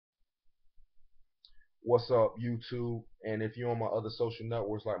What's up, YouTube? And if you're on my other social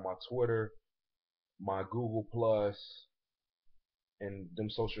networks like my Twitter, my Google Plus, and them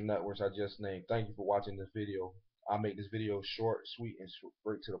social networks I just named, thank you for watching this video. I make this video short, sweet, and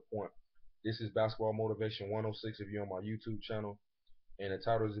straight to the point. This is Basketball Motivation 106 if you're on my YouTube channel. And the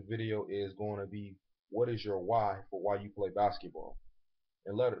title of the video is going to be, what is your why for why you play basketball?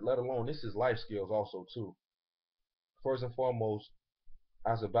 And let alone, this is life skills also too. First and foremost,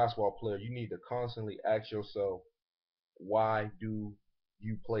 as a basketball player, you need to constantly ask yourself, why do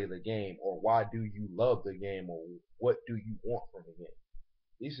you play the game, or why do you love the game, or what do you want from the game?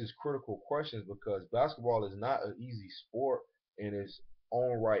 These is critical questions because basketball is not an easy sport in its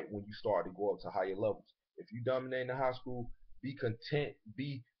own right when you start to go up to higher levels. If you dominate in high school, be content,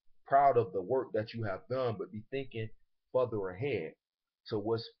 be proud of the work that you have done, but be thinking further ahead to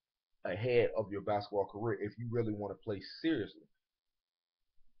what's ahead of your basketball career if you really want to play seriously.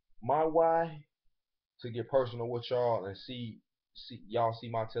 My why, to get personal with y'all and see y'all see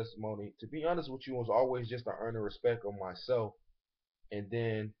my testimony. To be honest with you, was always just to earn the respect of myself and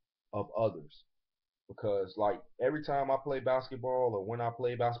then of others. Because like every time I play basketball, or when I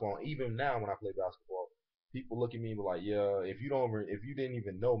play basketball, even now when I play basketball, people look at me and be like, yeah, if you didn't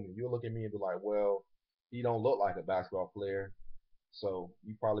even know me, you'll look at me and be like, well, he don't look like a basketball player. So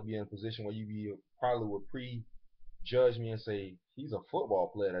you probably be in a position where you be probably would prejudge me and say he's a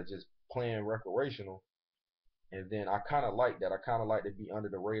football player that's just playing recreational. And then I kind of like that. I kind of like to be under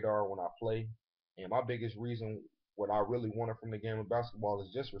the radar when I play. And my biggest reason, what I really wanted from the game of basketball,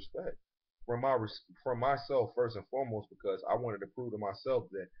 is just respect from myself first and foremost, because I wanted to prove to myself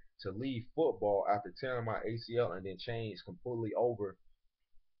that to leave football after tearing my ACL and then change completely over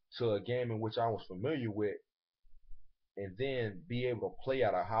to a game in which I was familiar with, and then be able to play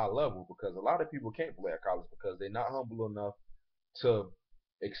at a high level, because a lot of people can't play at college because they're not humble enough to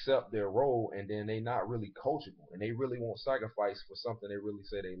accept their role, and then they not really coachable, and they really won't sacrifice for something they really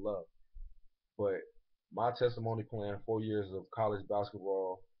say they love. But my testimony playing 4 years of college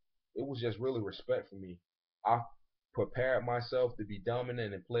basketball, it was just really respect for me. I prepared myself to be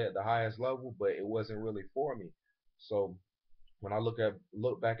dominant and play at the highest level, but it wasn't really for me. So when I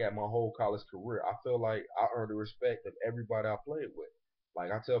look back at my whole college career, I feel like I earned the respect of everybody I played with. Like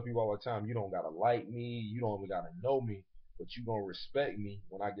I tell people all the time, you don't gotta like me, you don't even gotta know me, but you gonna respect me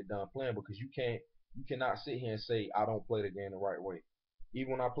when I get done playing, because you cannot sit here and say I don't play the game the right way.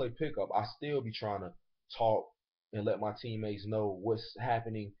 Even when I play pickup, I still be trying to talk and let my teammates know what's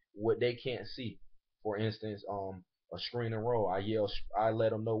happening, what they can't see. For instance, a screen and roll, I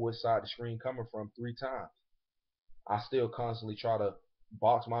let them know which side the screen coming from 3 times. I still constantly try to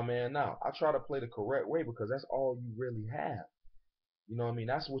box my man out. I try to play the correct way because that's all you really have. You know what I mean?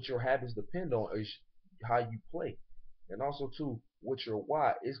 That's what your habits depend on, is how you play. And also too, what your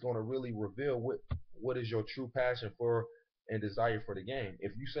why is going to really reveal what is your true passion for and desire for the game.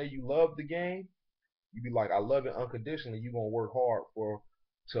 If you say you love the game, you be like, I love it unconditionally, you're gonna work hard for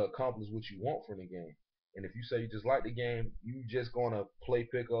to accomplish what you want from the game. And if you say you just like the game, you just gonna play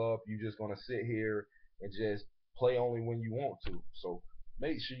pickup, you just gonna sit here and just play only when you want to. So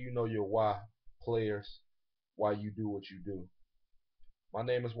make sure you know your why, players, why you do what you do. My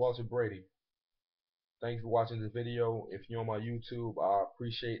name is Walter Brady. Thanks for watching this video. If you're on my YouTube, I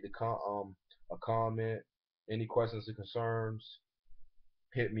appreciate a comment. Any questions or concerns,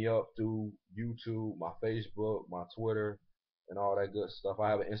 hit me up through YouTube, my Facebook, my Twitter, and all that good stuff. I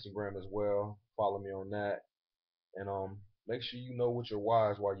have an Instagram as well. Follow me on that. And make sure you know what your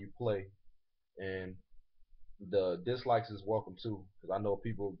why is while you play. And the dislikes is welcome too, because I know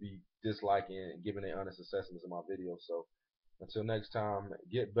people be disliking and giving their honest assessments in my videos. So until next time,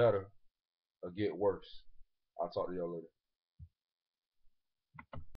 get better or get worse. I'll talk to y'all later.